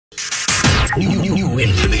New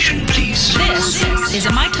information, please. This is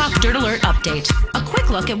a My Talk Dirt Alert update. A quick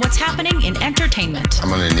look at what's happening in entertainment. I'm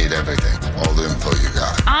gonna need everything, all the info you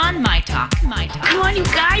got. On My Talk. Come on, you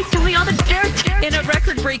guys, tell me all the dirt. In a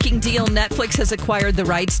record-breaking deal, Netflix has acquired the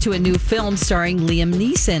rights to a new film starring Liam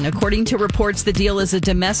Neeson. According to reports, the deal is a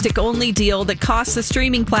domestic-only deal that costs the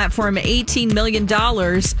streaming platform $18 million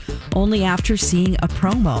only after seeing a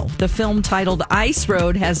promo. The film, titled Ice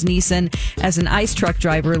Road, has Neeson as an ice truck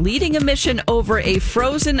driver leading a mission over a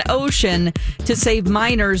frozen ocean to save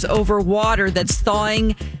miners over water that's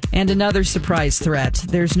thawing and another surprise threat.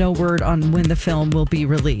 There's no word on when the film will be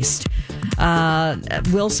released.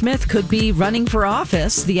 Will Smith could be running for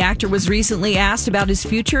office. The actor was recently asked about his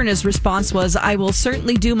future, and his response was, "I will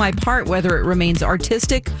certainly do my part, whether it remains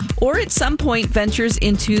artistic or at some point ventures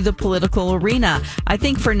into the political arena. I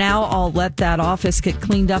think for now I'll let that office get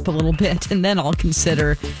cleaned up a little bit, and then I'll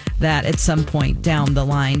consider that at some point down the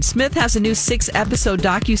line." Smith has a new 6-episode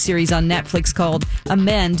docuseries on Netflix called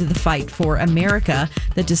Amend: The Fight for America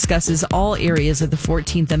that discusses all areas of the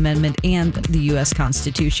 14th Amendment and the U.S.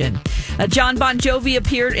 Constitution. Jon Bon Jovi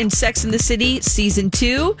appeared in Sex and the City Season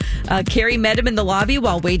 2. Carrie met him in the lobby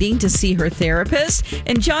while waiting to see her therapist.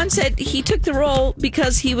 And Jon said he took the role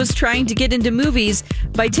because he was trying to get into movies.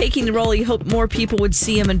 By taking the role, he hoped more people would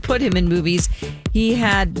see him and put him in movies. He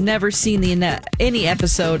had never seen any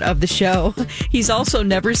episode of the show. He's also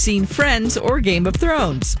never seen Friends or Game of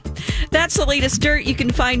Thrones. That's the latest dirt. You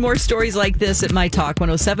can find more stories like this at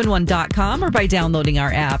mytalk1071.com or by downloading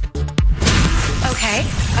our app. Okay,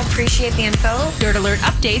 appreciate the info. Dirt Alert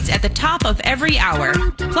updates at the top of every hour.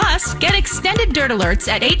 Plus, get extended Dirt Alerts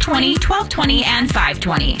at 8:20, 12:20, and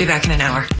 5:20. Be back in an hour.